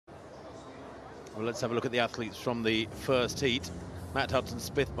Well, let's have a look at the athletes from the first heat. Matt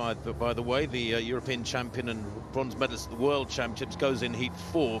Hudson-Smith, by the way, the European champion and bronze medalist at the World Championships, goes in heat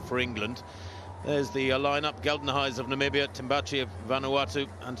 4 for England. There's the lineup: Geldenhuys of Namibia, Timbachi of Vanuatu,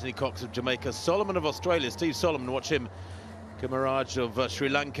 Anthony Cox of Jamaica, Solomon of Australia, Steve Solomon, watch him, Kumaraj of Sri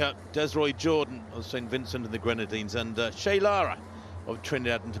Lanka, Desroy Jordan of St. Vincent and the Grenadines, and Shea Lara of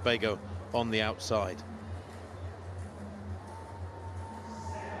Trinidad and Tobago on the outside.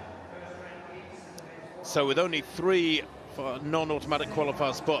 So with only 3 non-automatic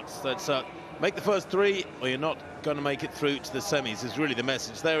qualifier spots, that's make the first 3 or you're not going to make it through to the semis is really the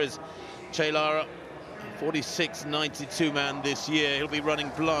message. There is Shea Lara, 46.92 man this year. He'll be running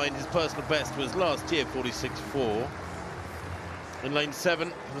blind. His personal best was last year, 46.4. In lane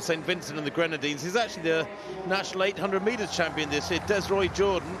 7 for St. Vincent and the Grenadines. He's actually the national 800 metres champion this year. Desroy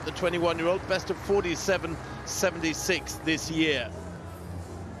Jordan, the 21-year-old, best of 47.76 this year.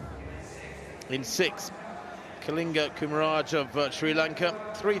 In 6, Kalinga Kumaraj of Sri Lanka,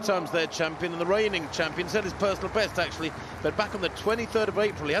 3 times their champion and the reigning champion. Set his personal best, actually, but back on the 23rd of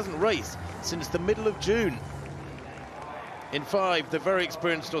April. He hasn't raced since the middle of June. In 5, the very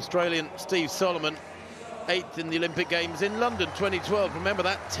experienced Australian Steve Solomon, 8th in the Olympic Games in London 2012. Remember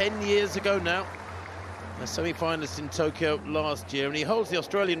that, 10 years ago now. A semi-finalist in Tokyo last year, and he holds the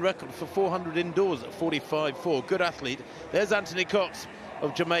Australian record for 400 indoors at 45.4. Good athlete. There's Anthony Cox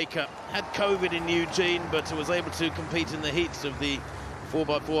of Jamaica. Had COVID in Eugene, but was able to compete in the heats of the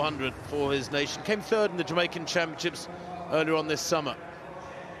 4x400 for his nation. Came 3rd in the Jamaican Championships earlier on this summer.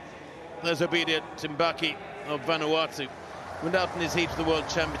 There's Obedia Timbaki of Vanuatu. Went out in his heat for the World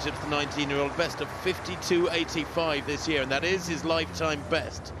Championships, the 19-year-old, best of 52.85 this year, and that is his lifetime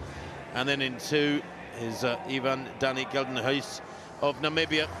best. And then in 2 is Ivan Dani Geldenhuys of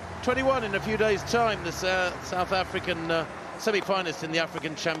Namibia. 21 in a few days' time, the South African semi-finalist in the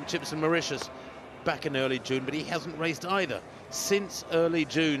African Championships in Mauritius back in early June, but he hasn't raced either since early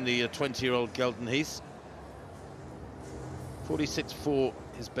June, the 20-year-old Geldenhuys. 46.4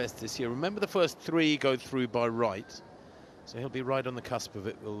 his best this year. Remember, the first 3 go through by right, so he'll be right on the cusp of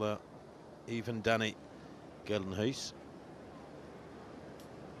it, will even Dani Geldenhuys.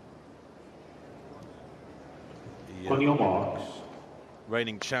 On your marks.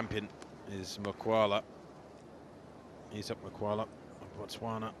 Reigning champion is Mokwala. He's up Mokwala of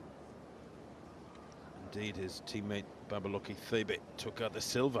Botswana. Indeed, his teammate Babaloki Thebe took out the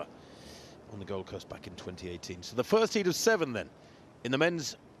silver on the Gold Coast back in 2018. So the first heat of 7 then in the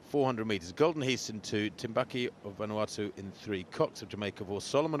men's 400 metres. Geldenhuys in 2, Timbaki of Vanuatu in 3, Cox of Jamaica 4,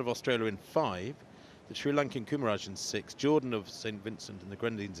 Solomon of Australia in 5, the Sri Lankan Kumaraj in 6, Jordan of St. Vincent and the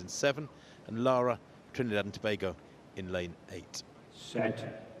Grenadines in 7, and Lara, Trinidad and Tobago in lane 8.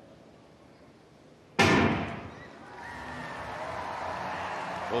 Set.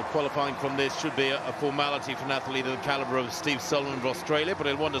 Well, qualifying from this should be a formality for an athlete of the calibre of Steve Solomon of Australia, but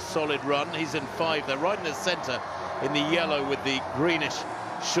he'll want a solid run. He's in 5. They're right in the centre in the yellow with the greenish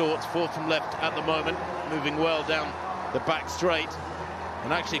shorts, 4th from left at the moment, moving well down the back straight.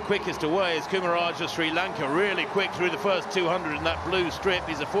 And actually quickest away is Kumaraj of Sri Lanka, really quick through the first 200 in that blue strip.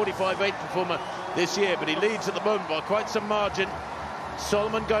 He's a 45.8 performer this year, but he leads at the moment by quite some margin.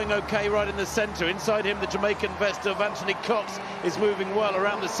 Solomon going okay right in the centre. Inside him, the Jamaican vest of Anthony Cox is moving well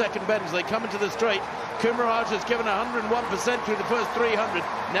around the second bend as they come into the straight. Kumaraj has given 101% through the first 300.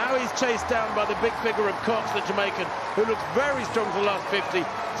 Now he's chased down by the big figure of Cox, the Jamaican, who looks very strong for the last 50.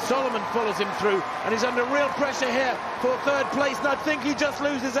 Solomon follows him through, and he's under real pressure here for 3rd place, and I think he just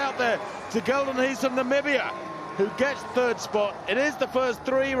loses out there to Geldenhuys of Namibia, who gets 3rd spot. It is the first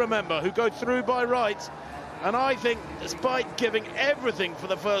 3, remember, who go through by right. And I think, despite giving everything for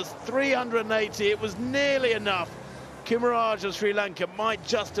the first 380, it was nearly enough. Kumaraj of Sri Lanka might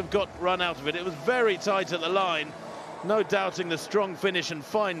just have got run out of it. It was very tight at the line. No doubting the strong finish and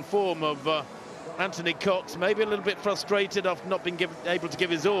fine form of Anthony Cox. Maybe a little bit frustrated after not being able to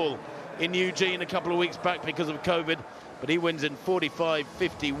give his all in Eugene a couple of weeks back because of COVID. But he wins in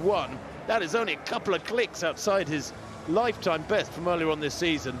 45.51. That is only a couple of clicks outside his lifetime best from earlier on this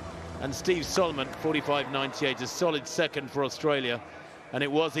season. And Steve Solomon, 45.98, a solid 2nd for Australia. And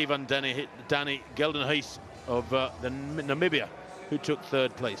it was Ivan Dani Geldenhuys of Namibia who took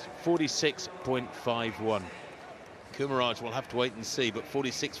 3rd place, 46.51. Kumaraj will have to wait and see, but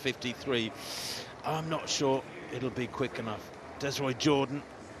 46.53, I'm not sure it'll be quick enough. Desroy Jordan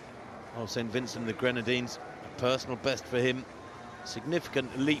of St. Vincent and the Grenadines, a personal best for him.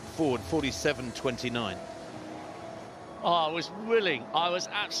 Significant leap forward, 47.29. Oh, I was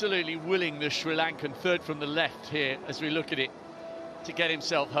absolutely willing the Sri Lankan 3rd from the left here as we look at it to get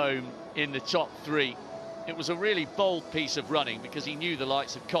himself home in the top 3. It was a really bold piece of running because he knew the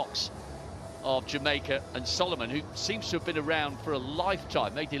likes of Cox of Jamaica, and Solomon, who seems to have been around for a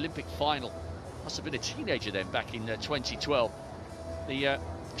lifetime, made the Olympic final. Must have been a teenager then, back in 2012. The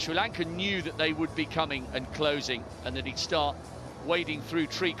Sri Lanka knew that they would be coming and closing, and that he'd start wading through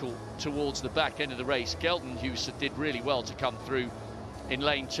treacle towards the back end of the race. Geldenhuys did really well to come through in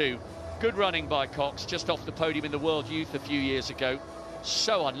lane 2. Good running by Cox, just off the podium in the World Youth a few years ago.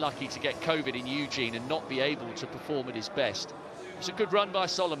 So unlucky to get COVID in Eugene and not be able to perform at his best. It's a good run by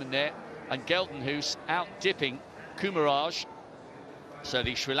Solomon there, and Geldenhuys out dipping Kumaraj. So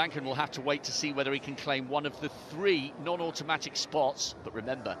the Sri Lankan will have to wait to see whether he can claim one of the 3 non-automatic spots. But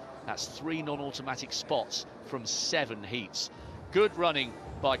remember, that's 3 non-automatic spots from 7 heats. Good running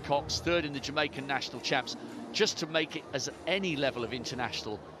by Cox, 3rd in the Jamaican National Champs. Just to make it as any level of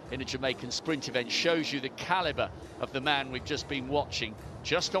international in a Jamaican sprint event shows you the calibre of the man we've just been watching,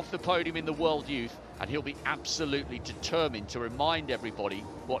 just off the podium in the World Youth, and he'll be absolutely determined to remind everybody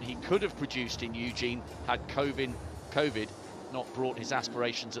what he could have produced in Eugene had COVID not brought his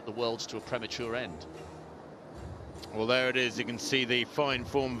aspirations at the Worlds to a premature end. Well, there it is. You can see the fine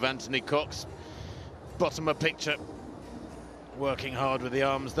form of Anthony Cox. Bottom of picture. Working hard with the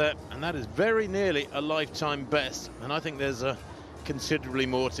arms there, and that is very nearly a lifetime best, and I think there's considerably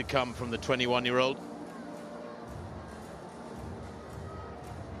more to come from the 21-year-old.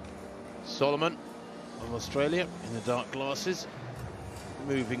 Solomon of Australia in the dark glasses,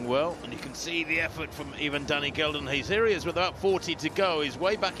 moving well, and you can see the effort from even Danny Geldenhuys. Here he is with about 40 to go. He's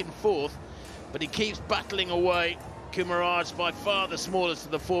way back in 4th, but he keeps battling away. Kumaraj by far the smallest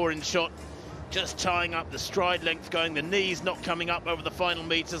of the 4-inch shot, just tying up the stride length going, the knees not coming up over the final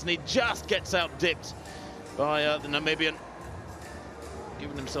meters, and he just gets out dipped by the Namibian,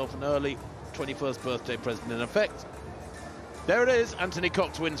 giving himself an early 21st birthday present in effect. There it is. Anthony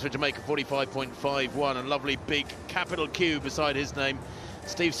Cox wins for Jamaica, 45.51, a lovely big capital Q beside his name.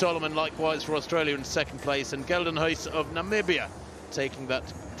 Steve Solomon likewise for Australia in 2nd place, and Geldenhuys of Namibia taking that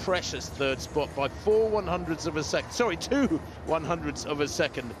precious 3rd spot by 2 100ths of a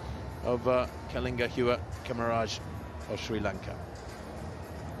second of Kalinga Hua Kamaraj of Sri Lanka.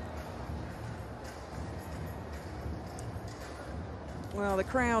 Well, the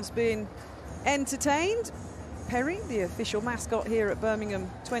crowd's been entertained. Perry, the official mascot here at Birmingham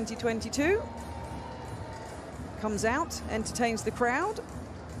 2022, comes out, entertains the crowd.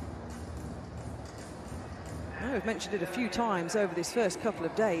 I've mentioned it a few times over this first couple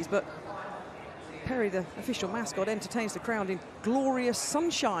of days, but Perry, the official mascot, entertains the crowd in glorious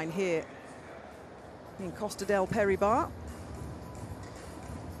sunshine here in Costa del Perry Bar.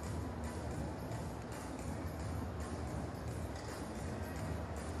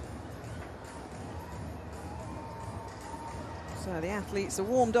 So the athletes are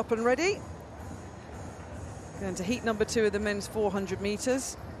warmed up and ready. Going to heat number 2 of the men's 400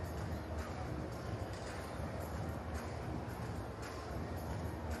 metres.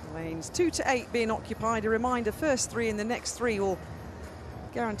 Lanes 2 to 8 being occupied. A reminder, first 3 and the next 3 will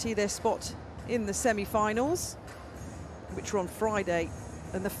guarantee their spot in the semi-finals, which are on Friday.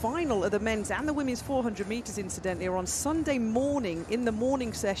 And the final of the men's and the women's 400 metres, incidentally, are on Sunday morning in the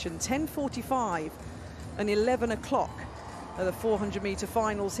morning session, 10:45 and 11 o'clock are the 400 metre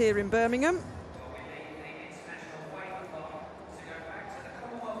finals here in Birmingham.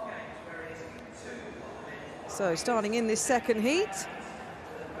 So starting in this second heat,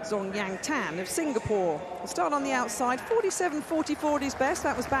 Zong Yang Tan of Singapore will start on the outside, 47.44 at his best.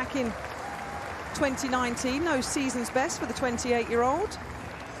 That was back in 2019, no season's best for the 28-year-old.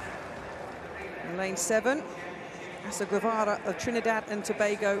 In lane 7, Asa Guevara of Trinidad and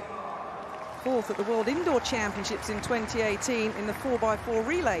Tobago, 4th at the World Indoor Championships in 2018 in the 4x4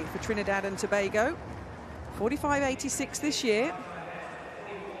 relay for Trinidad and Tobago. 45.86 this year.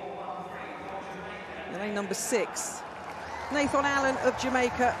 In lane number 6, Nathan Allen of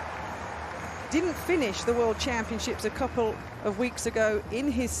Jamaica didn't finish the World Championships a couple of weeks ago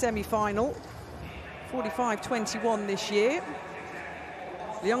in his semi-final. 45.21 this year.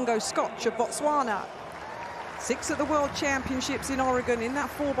 Leongo Scotch of Botswana, 6th at the World Championships in Oregon in that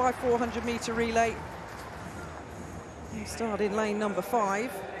 4x400 metre relay. He started in lane number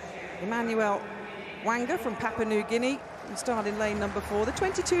 5. Emmanuel Wanga from Papua New Guinea and started in lane number 4. The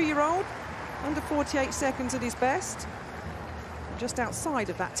 22-year-old, under 48 seconds at his best. Just outside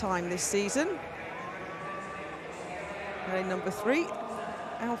of that time this season. Lane number 3,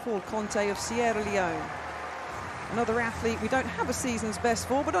 Alfred Conte of Sierra Leone. Another athlete we don't have a season's best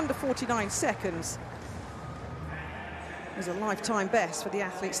for, but under 49 seconds. Is a lifetime best for the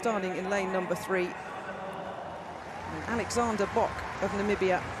athlete starting in lane number 3. And Alexander Bok of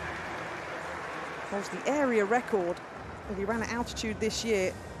Namibia holds the area record that he ran at altitude this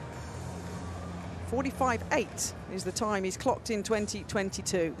year 45.8 is the time he's clocked in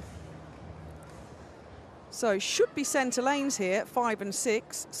 2022. So should be centre lanes here, 5 and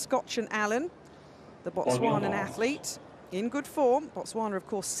 6. Scotch and Allen, the Botswanan athlete, in good form. Botswana, of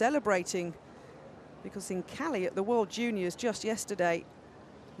course, celebrating because in Cali at the World Juniors just yesterday,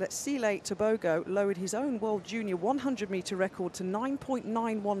 Letsile Tobogo lowered his own World Junior 100-metre record to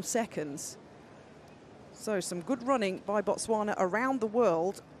 9.91 seconds. So some good running by Botswana around the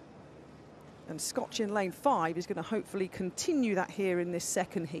world. And Scotch in lane 5 is going to hopefully continue that here in this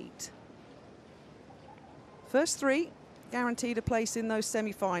second heat. First 3 guaranteed a place in those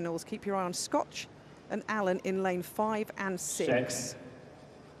semi-finals. Keep your eye on Scotch and Allen in lane 5 and 6.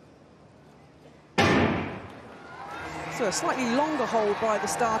 So a slightly longer hold by the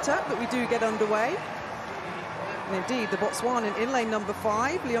starter, but we do get underway. And indeed, the Botswanan in lane number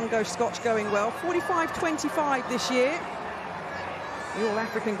 5, Leongo Scotch going well. 45.25 this year. The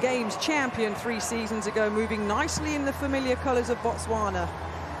All-African Games champion 3 seasons ago, moving nicely in the familiar colours of Botswana.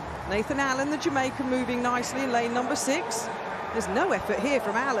 Nathan Allen, the Jamaican, moving nicely in lane number 6. There's no effort here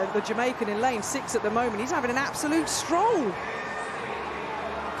from Allen, the Jamaican, in lane 6 at the moment. He's having an absolute stroll.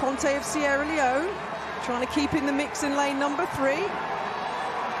 Conte of Sierra Leone trying to keep in the mix in lane number 3.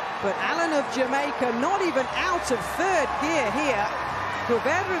 But Allen of Jamaica not even out of third gear here.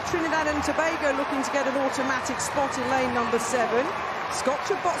 Guevara of Trinidad and Tobago looking to get an automatic spot in lane number 7.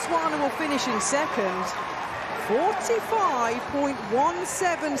 Scotch of Botswana will finish in second.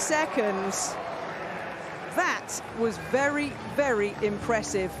 45.17 seconds. That was very, very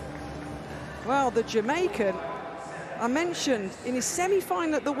impressive. Well, the Jamaican, I mentioned, in his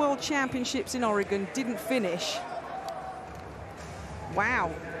semi-final at the World Championships in Oregon, didn't finish.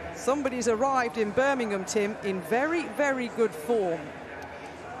 Wow. Somebody's arrived in Birmingham, Tim, in very, very good form.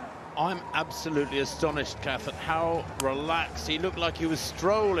 I'm absolutely astonished, Kath, at how relaxed. He looked like he was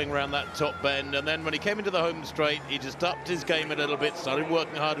strolling around that top bend, and then when he came into the home straight, he just upped his game a little bit, started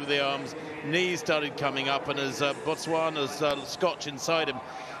working hard with the arms, knees started coming up, and as Botswana's Scotch inside him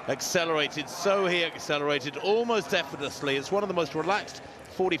accelerated, so he accelerated almost effortlessly. It's one of the most relaxed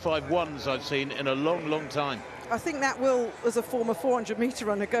 45.1s I've seen in a long, long time. I think that will, as a former 400-metre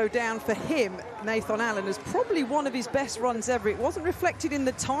runner, go down for him, Nathan Allen, as probably one of his best runs ever. It wasn't reflected in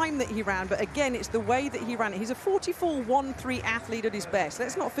the time that he ran, but again, it's the way that he ran it. He's a 44.13 athlete at his best.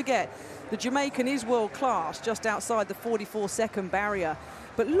 Let's not forget, the Jamaican is world class, just outside the 44-second barrier.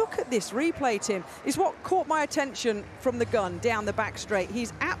 But look at this replay, Tim. Is what caught my attention from the gun down the back straight.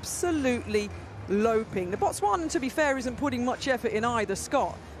 He's absolutely loping. The Botswanan, to be fair, isn't putting much effort in either,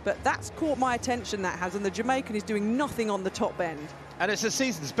 Scott. But that's caught my attention, that has, and the Jamaican is doing nothing on the top end. And it's a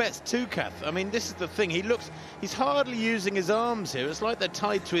season's best too, Kath. I mean, this is the thing. He's hardly using his arms here. It's like they're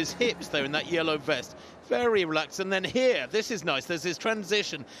tied to his hips there in that yellow vest. Very relaxed. And then here, this is nice. There's this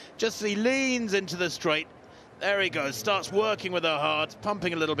transition. Just as he leans into the straight, there he goes. Starts working with her hard,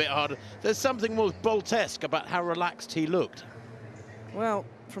 pumping a little bit harder. There's something more Bolt-esque about how relaxed he looked. Well,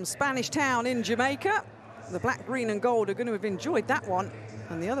 from Spanish Town in Jamaica, the black, green and gold are going to have enjoyed that one.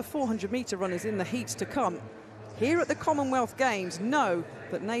 And the other 400-metre runners in the heats to come here at the Commonwealth Games know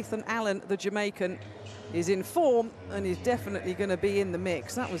that Nathan Allen, the Jamaican, is in form and is definitely going to be in the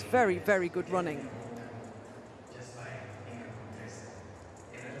mix. That was very, very good running.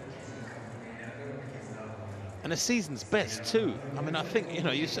 And a season's best too. I mean, I think, you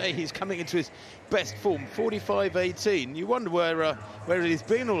know, you say he's coming into his best form, 45.18. You wonder where he's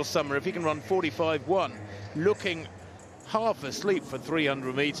been all summer if he can run 45.1, looking half asleep for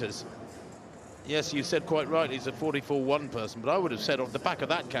 300 metres. Yes, you said quite right, he's a 44.1 person, but I would have said off the back of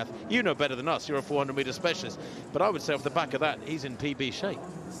that, Kath, you know better than us, you're a 400-metre specialist, but I would say off the back of that, he's in PB shape.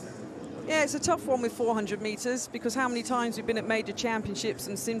 Yeah, it's a tough one with 400 metres, because how many times we've been at major championships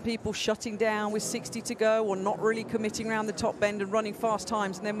and seen people shutting down with 60 to go or not really committing around the top bend and running fast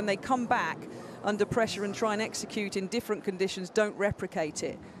times, and then when they come back under pressure and try and execute in different conditions, don't replicate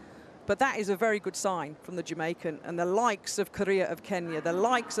it. But that is a very good sign from the Jamaican, and the likes of Korea of Kenya, the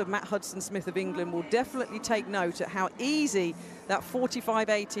likes of Matt Hudson-Smith of England will definitely take note at how easy that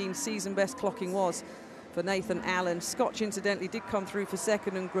 45.18 season best clocking was for Nathan Allen. Scotch, incidentally, did come through for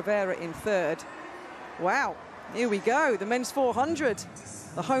second and Guevara in third. Wow, here we go, the men's 400.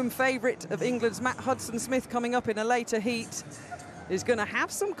 The home favourite of England's Matt Hudson-Smith coming up in a later heat is going to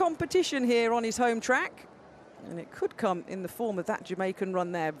have some competition here on his home track. And it could come in the form of that Jamaican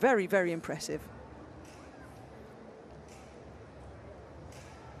run there. Very, very impressive.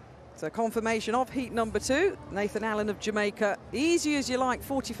 So confirmation of heat number 2. Nathan Allen of Jamaica. Easy as you like,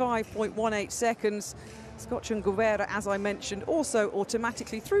 45.18 seconds. Scotch and Guevara, as I mentioned, also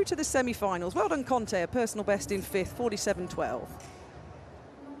automatically through to the semi-finals. Well done, Conte, a personal best in 5th, 47.12.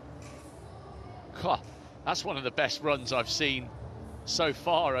 That's one of the best runs I've seen so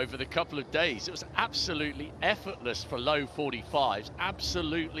far over the couple of days. It was absolutely effortless for low 45s,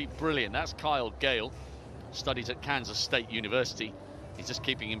 absolutely brilliant. That's Kyle Gale, studies at Kansas State University. He's just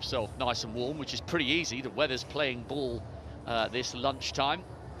keeping himself nice and warm, which is pretty easy. The weather's playing ball this lunchtime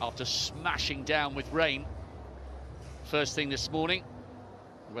after smashing down with rain first thing this morning.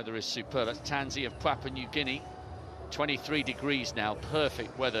 The weather is superb. That's Tansey of Papua New Guinea. 23 degrees now,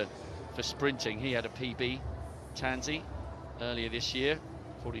 perfect weather for sprinting. He had a PB, Tansey, earlier this year,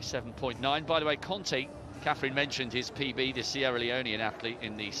 47.9. By the way, Conte, Catherine mentioned his PB, the Sierra Leonean athlete,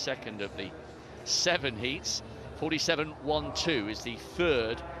 in the second of the 7 heats. 47.12 is the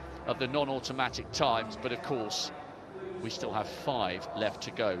third of the non-automatic times, but of course we still have 5 left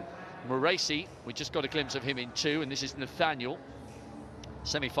to go. Moresi, we just got a glimpse of him in 2, and this is Nathaniel,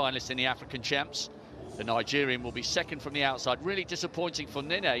 semi-finalist in the African Champs. The Nigerian will be second from the outside. Really disappointing for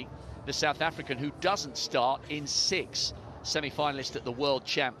Nene, the South African, who doesn't start in 6, semi-finalist at the World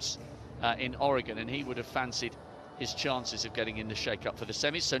Champs in Oregon, and he would have fancied his chances of getting in the shake-up for the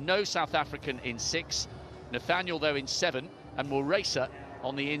semis. So no South African in 6. Nathaniel, though, in 7, and Moresa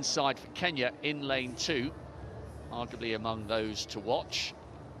on the inside for Kenya in lane 2, arguably among those to watch,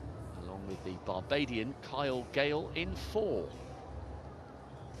 along with the Barbadian Kyle Gale in 4.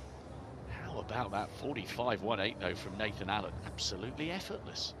 How about that 45.18 though from Nathan Allen? Absolutely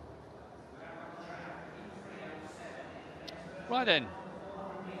effortless. Right then,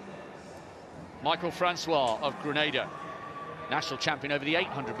 Michael Francois of Grenada, national champion over the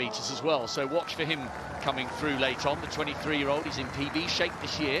 800 metres as well, so watch for him coming through late on. The 23-year-old is in PB shape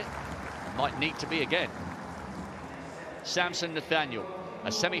this year, might need to be again. Samson Nathaniel,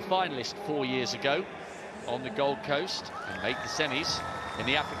 a semi-finalist 4 years ago on the Gold Coast, and made the semis in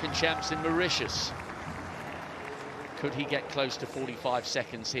the African Champs in Mauritius. Could he get close to 45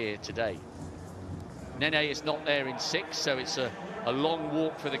 seconds here today? Nene is not there in 6, so it's a long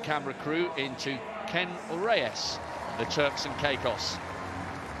walk for the camera crew into Ken Reyes, the Turks and Caicos.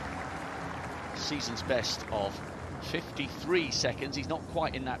 Season's best of 53 seconds. He's not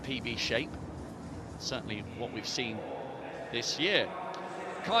quite in that PB shape. Certainly what we've seen this year.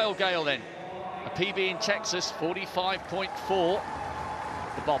 Kyle Gale then, a PB in Texas, 45.4.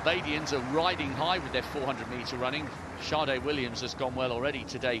 The Barbadians are riding high with their 400-metre running. Sade Williams has gone well already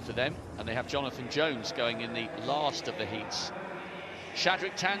today for them, and they have Jonathan Jones going in the last of the heats.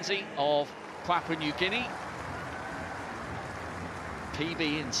 Shadrach Tansey of Papua New Guinea,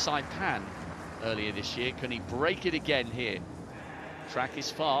 PB in Saipan earlier this year. Can he break it again here? Track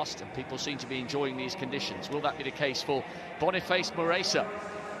is fast and people seem to be enjoying these conditions. Will that be the case for Boniface Moresa,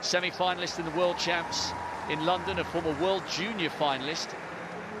 semi-finalist in the World Champs in London, a former World Junior finalist,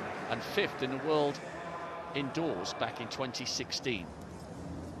 and 5th in the World Indoors back in 2016.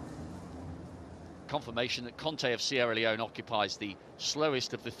 Confirmation that Conte of Sierra Leone occupies the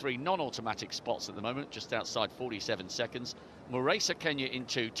slowest of the 3 non-automatic spots at the moment, just outside 47 seconds. Moresa, Kenya in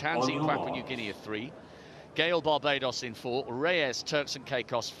 2, Tansey, Papua New Guinea 3, Gale, Barbados in 4, Reyes, Turks and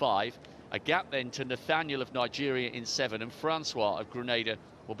Caicos 5, a gap then to Nathaniel of Nigeria in 7, and Francois of Grenada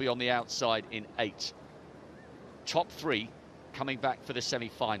will be on the outside in 8. Top 3 coming back for the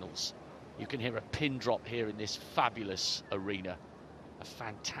semi-finals. You can hear a pin drop here in this fabulous arena. A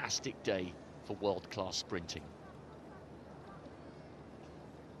fantastic day for world-class sprinting.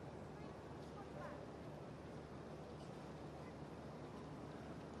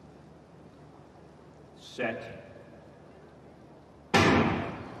 Set.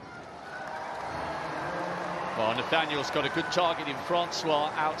 Well, Nathaniel's got a good target in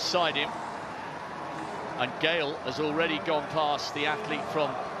Francois outside him. And Gale has already gone past the athlete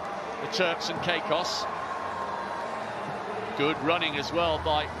from the Turks and Caicos. Good running as well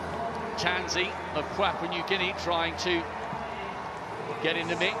by Tansey of Papua New Guinea, trying to get in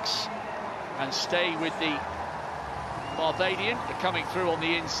the mix and stay with the Barbadian. They're coming through on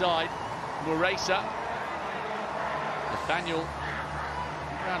the inside. Moresa. Nathaniel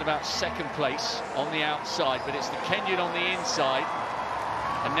around about 2nd place on the outside, but it's the Kenyan on the inside.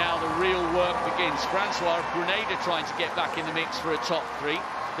 And now the real work begins. Francois of Grenada trying to get back in the mix for a top 3.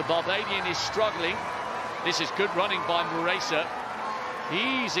 The Barbadian is struggling. This is good running by Moresa.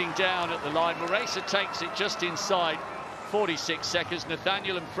 Easing down at the line. Moresa takes it just inside 46 seconds.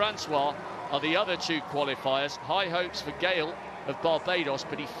 Nathaniel and Francois are the other 2 qualifiers. High hopes for Gale of Barbados,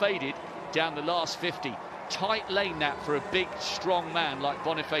 but he faded down the last 50. Tight lane that for a big, strong man like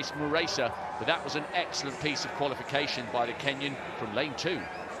Boniface Moresa, but that was an excellent piece of qualification by the Kenyan from lane 2.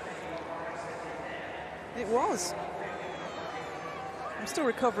 It was. I'm still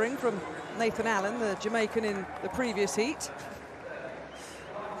recovering from Nathan Allen, the Jamaican in the previous heat.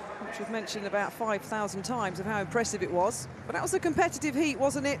 which we've mentioned about 5,000 times of how impressive it was. But that was a competitive heat,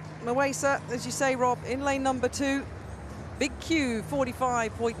 wasn't it? Mwesa, as you say, Rob, in lane number 2. Big Q,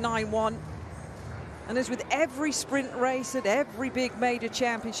 45.91. And as with every sprint race at every big major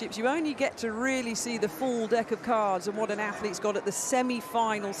championships, you only get to really see the full deck of cards and what an athlete's got at the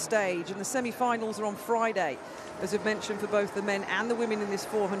semi-final stage. And the semi-finals are on Friday, as we've mentioned, for both the men and the women in this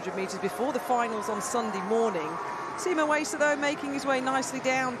 400 metres, before the finals on Sunday morning. Simo Mwesa, though, making his way nicely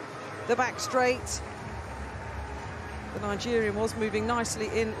down the back straight. The Nigerian was moving nicely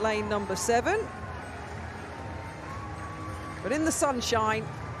in lane number 7. But in the sunshine,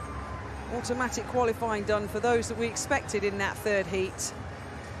 automatic qualifying done for those that we expected in that third heat.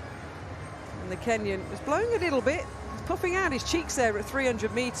 And the Kenyan was blowing a little bit, puffing out his cheeks there at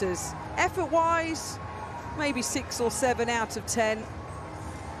 300 metres. Effort-wise, maybe 6 or 7 out of 10.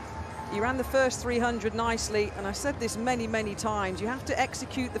 He ran the first 300 nicely, and I've said this many, many times. You have to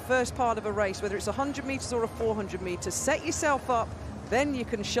execute the first part of a race, whether it's 100 metres or a 400 metres. Set yourself up, then you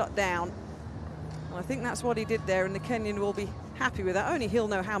can shut down. And I think that's what he did there, and the Kenyan will be happy with that. Only he'll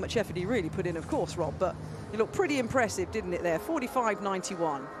know how much effort he really put in, of course, Rob, but it looked pretty impressive, didn't it, there?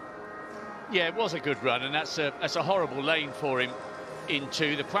 45.91. Yeah, it was a good run, and that's a horrible lane for him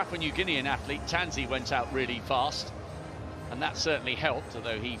into the Papua New Guinean athlete. Tanzi went out really fast, and that certainly helped,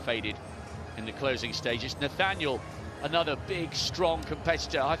 although he faded in the closing stages. Nathaniel, another big, strong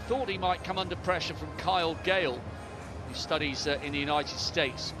competitor. I thought he might come under pressure from Kyle Gale, who studies in the United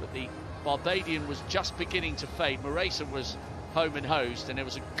States, but the Barbadian was just beginning to fade. Mwesa was home and hosed, and it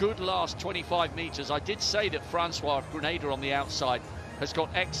was a good last 25 metres. I did say that Francois Grenada on the outside has got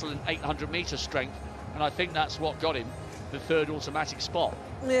excellent 800-metre strength, and I think that's what got him the third automatic spot.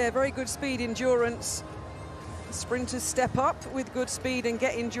 Yeah, very good speed, endurance. Sprinters step up with good speed and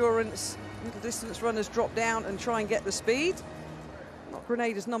get endurance. Middle distance runners drop down and try and get the speed. Not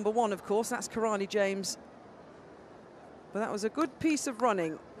Grenada's number 1, of course, that's Karani James. But that was a good piece of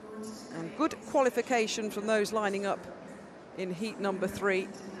running and good qualification from those lining up in heat number 3.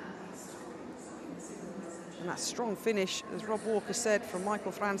 And that strong finish, as Rob Walker said, from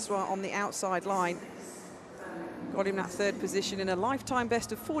Michael Francois on the outside line. Got him that third position in a lifetime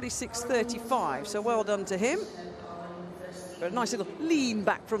best of 46.35, so well done to him. But a nice little lean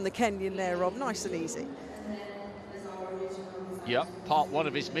back from the Kenyan there, Rob, nice and easy. Yep, part 1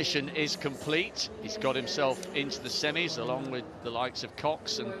 of his mission is complete. He's got himself into the semis, along with the likes of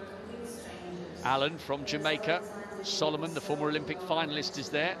Cox and Allen from Jamaica. Solomon, the former Olympic finalist, is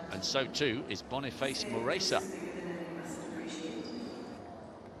there, and so too is Boniface Mwesa.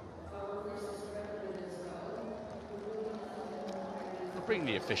 We'll bring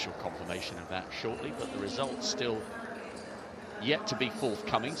the official confirmation of that shortly, but the results still yet to be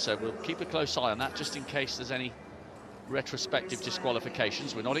forthcoming, so we'll keep a close eye on that just in case there's any retrospective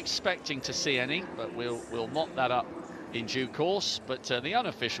disqualifications. We're not expecting to see any, but we'll mop that up in due course. But the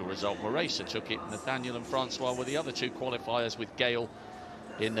unofficial result, Mwesa took it. Nathaniel and Francois were the other 2 qualifiers, with Gale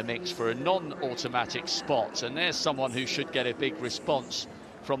in the mix for a non-automatic spot. And there's someone who should get a big response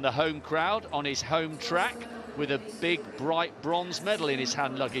from the home crowd on his home track, with a big, bright bronze medal in his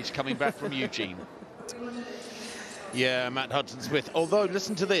hand luggage coming back from Eugene. Yeah, Matt Hudson-Smith. Although,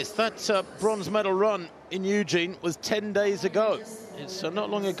 listen to this, that bronze medal run in Eugene was 10 days ago. It's not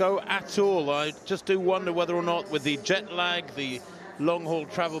long ago at all. I just do wonder whether or not, with the jet lag, the long-haul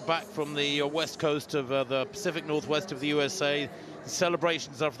travel back from the west coast of the Pacific Northwest of the USA, the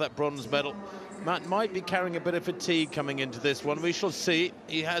celebrations after that bronze medal, Matt might be carrying a bit of fatigue coming into this one. We shall see.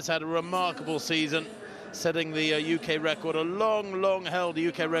 He has had a remarkable season, setting the UK record, a long-held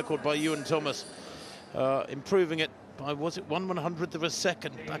UK record by Ewan Thomas, improving it by, was it 1/100th of a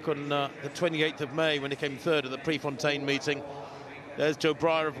second back on the 28th of May when he came third at the Prefontaine meeting. There's Joe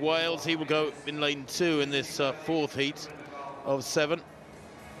Breyer of Wales. He will go in lane 2 in this 4th heat of 7.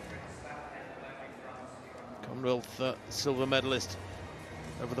 Commonwealth silver medalist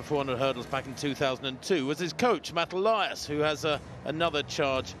over the 400 hurdles back in 2002 was his coach, Matt Elias, who has another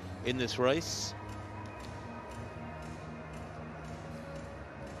charge in this race.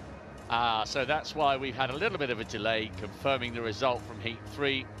 So that's why we've had a little bit of a delay confirming the result from Heat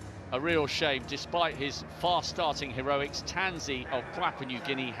 3. A real shame. Despite his fast-starting heroics, Tanzi of Papua New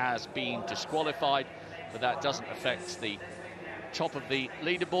Guinea has been disqualified, but that doesn't affect the top of the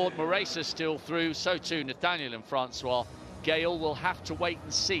leaderboard. Mwesa still through, so too Nathaniel and Francois. Gale will have to wait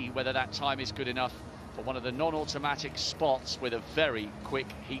and see whether that time is good enough for one of the non-automatic spots, with a very quick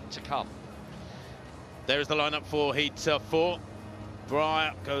heat to come. There's the lineup for Heat 4.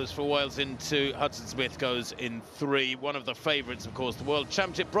 Breyer goes for Wales in 2, Hudson-Smith goes in 3. One of the favourites, of course, the World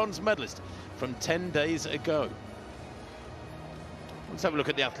Championship bronze medalist from 10 days ago. Let's have a look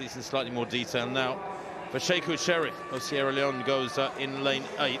at the athletes in slightly more detail now. For Sheikhu Sherif of Sierra Leone goes in lane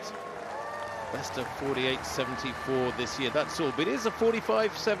 8. Best of 48.74 this year, that's all. But it is a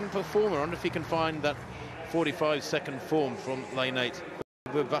 45.7 performer. I wonder if he can find that 45-second form from lane 8.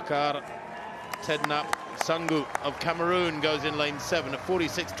 Bakar Tednap Sangu of Cameroon goes in lane 7, a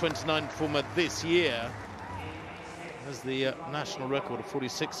 46.29 performer this year. Has the national record of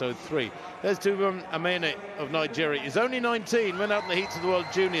 46.03. There's Dubem Amene of Nigeria. He's only 19, went out in the heats of the World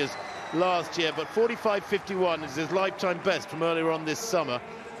Juniors last year, but 45.51 is his lifetime best from earlier on this summer.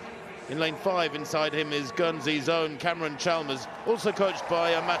 In lane 5, inside him is Guernsey's own Cameron Chalmers, also coached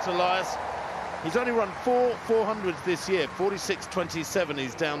by Matt Elias. He's only run 4 400s this year, 46.27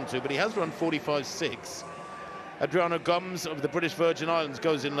 he's down to, but he has run 45.6. Adriano Gomes of the British Virgin Islands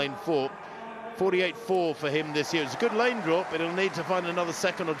goes in lane 4. 48.4 for him this year. It's a good lane drop, but he'll need to find another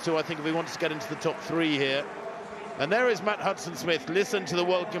second or two, I think, if he wants to get into the top 3 here. And there is Matt Hudson-Smith. Listen to the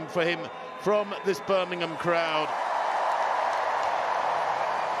welcome for him from this Birmingham crowd.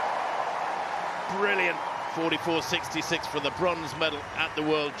 Brilliant 44.66 for the bronze medal at the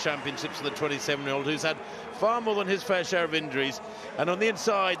World Championships for the 27-year-old, who's had far more than his fair share of injuries. And on the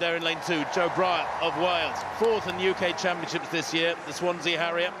inside there in lane 2, Joe Bryant of Wales, 4th in the UK Championships this year, the Swansea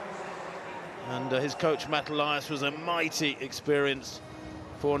Harrier. And his coach Matt Elias was a mighty experienced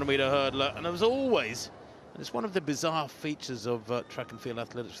 400-metre hurdler, and there was always, and it's one of the bizarre features of track and field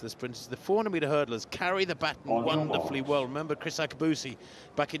athletics for the sprinters, the 400-metre hurdlers carry the baton wonderfully well. Remember Chris Akabusi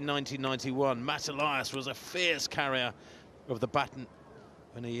back in 1991. Matt Elias was a fierce carrier of the baton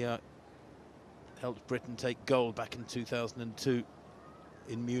when he helped Britain take gold back in 2002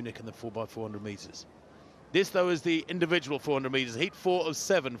 in Munich in the 4x400 metres. This, though, is the individual 400 metres. Heat 4 of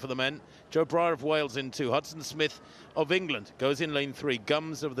 7 for the men. Joe Bryant of Wales in 2. Hudson-Smith of England goes in lane 3.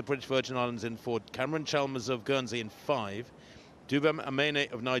 Gums of the British Virgin Islands in 4. Cameron Chalmers of Guernsey in 5. Dubem Amene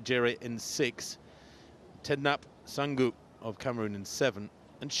of Nigeria in 6. Tednap Sangu of Cameroon in 7.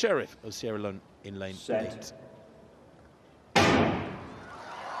 And Sherif of Sierra Leone in lane 8.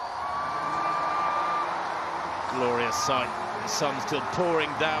 Glorious sight. The sun's still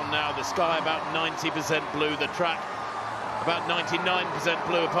pouring down now. The sky about 90% blue. The track about 99%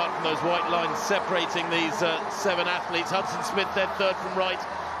 blue, apart from those white lines separating these 7 athletes. Hudson-Smith, their 3rd from right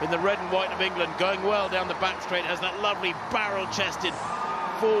in the red and white of England, going well down the back straight, has that lovely barrel-chested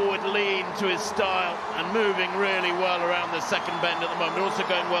forward lean to his style and moving really well around the second bend at the moment. Also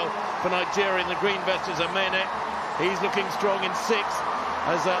going well for Nigeria in the green vest is Amene. He's looking strong in 6th.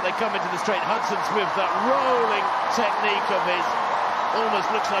 As they come into the straight. Hudson-Smith, that rolling technique of his, almost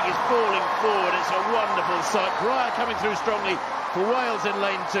looks like he's falling forward. It's a wonderful sight. Bryant coming through strongly for Wales in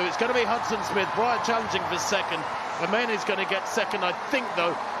lane 2. It's going to be Hudson-Smith. Bryant challenging for 2nd. Amene's going to get 2nd, I think,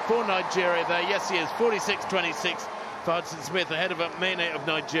 though, for Nigeria there. Yes, he is. 46.26 for Hudson-Smith, ahead of Amene of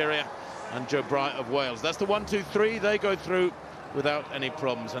Nigeria and Joe Bryant of Wales. That's the 1, 2, 3. They go through without any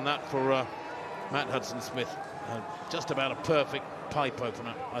problems. And that for Matt Hudson-Smith, just about a perfect pipe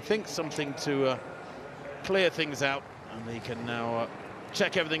opener. I think something to clear things out, and he can now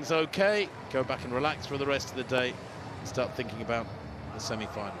check everything's okay, go back and relax for the rest of the day and start thinking about the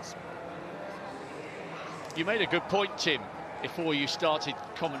semi-finals. You made a good point, Tim, before you started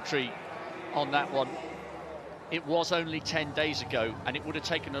commentary on that one. It was only 10 days ago, and it would have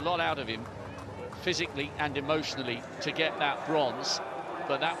taken a lot out of him physically and emotionally to get that bronze,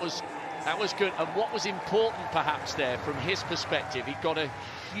 but that was good. And what was important perhaps there from his perspective, he got a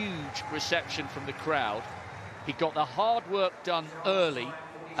huge reception from the crowd. He got the hard work done early,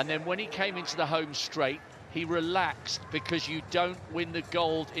 and then when he came into the home straight, he relaxed, because you don't win the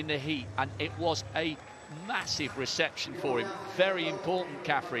gold in the heat. And it was a massive reception for him. Very important,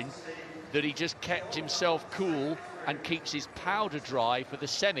 Catherine, that he just kept himself cool and keeps his powder dry for the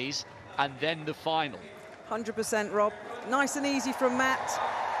semis and then the final. 100%, Rob. Nice and easy from Matt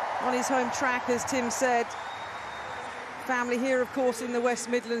on his home track, as Tim said. Family here, of course, in the West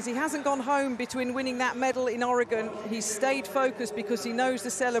Midlands. He hasn't gone home between winning that medal in Oregon. He's stayed focused because he knows the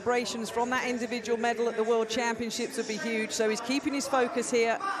celebrations from that individual medal at the World Championships would be huge. So he's keeping his focus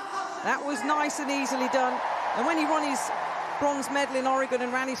here. That was nice and easily done. And when he won his bronze medal in Oregon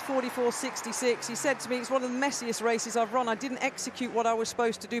and ran his 44.66, he said to me, it's one of the messiest races I've run. I didn't execute what I was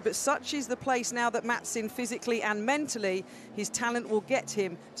supposed to do, but such is the place now that Matt's in physically and mentally. His talent will get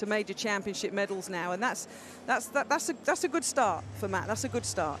him to major championship medals now, and that's a good start for Matt. That's a good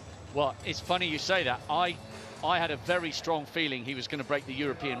start. Well, it's funny you say that. I had a very strong feeling he was going to break the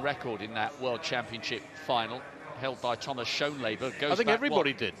European record in that World Championship final held by Thomas Schoenleber. I think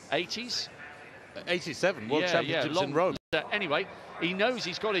everybody did. 80s? 87 World Championships in Rome. Anyway, he knows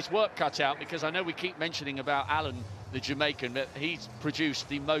he's got his work cut out, because I know we keep mentioning about Alan the Jamaican, that he's produced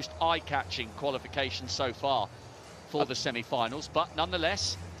the most eye-catching qualification so far for the semi-finals. But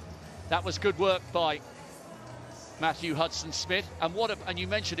nonetheless, that was good work by Matthew Hudson-Smith. And and you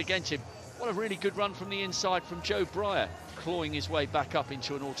mentioned again, Tim, what a really good run from the inside from Joe Breyer, clawing his way back up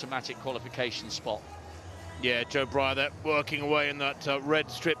into an automatic qualification spot. Yeah, Joe Breyer there working away in that red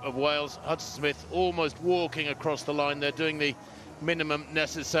strip of Wales. Hudson-Smith almost walking across the line. They're doing the minimum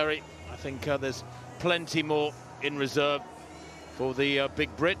necessary. I think there's plenty more in reserve for the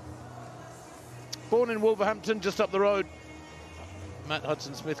Big Brit. Born in Wolverhampton, just up the road. Matt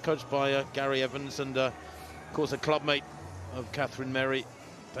Hudson-Smith, coached by Gary Evans, and of course a clubmate of Catherine Merry,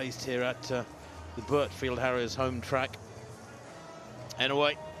 based here at the Birchfield Harriers home track.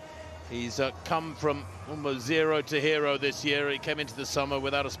 Anyway, he's come from almost zero to hero this year. He came into the summer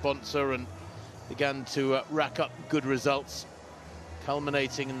without a sponsor and began to rack up good results,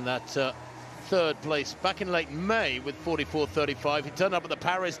 culminating in that third place back in late May with 44.35. He turned up at the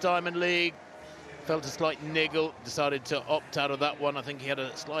Paris Diamond League, felt a slight niggle, decided to opt out of that one. I think he had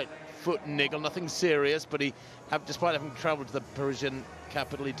a slight foot niggle, nothing serious, but despite having travelled to the Parisian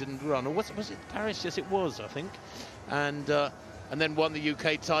capital, he didn't run. Or was it Paris? Yes, it was, I think. And then won the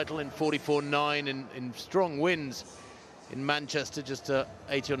UK title in 44.9 in strong wins in Manchester, just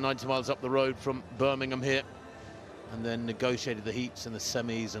 80 or 90 miles up the road from Birmingham here. And then negotiated the heats and the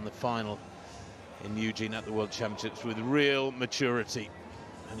semis and the final in Eugene at the World Championships with real maturity.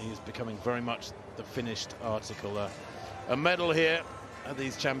 And he is becoming very much the finished article. A medal here at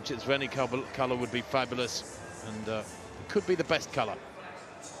these championships of any colour would be fabulous, and it could be the best colour.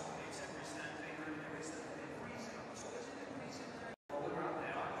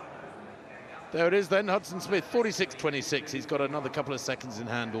 There it is then, Hudson-Smith, 46.26. He's got another couple of seconds in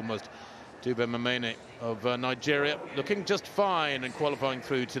hand almost. Dube Mamene of Nigeria looking just fine and qualifying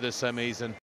through to the semis. And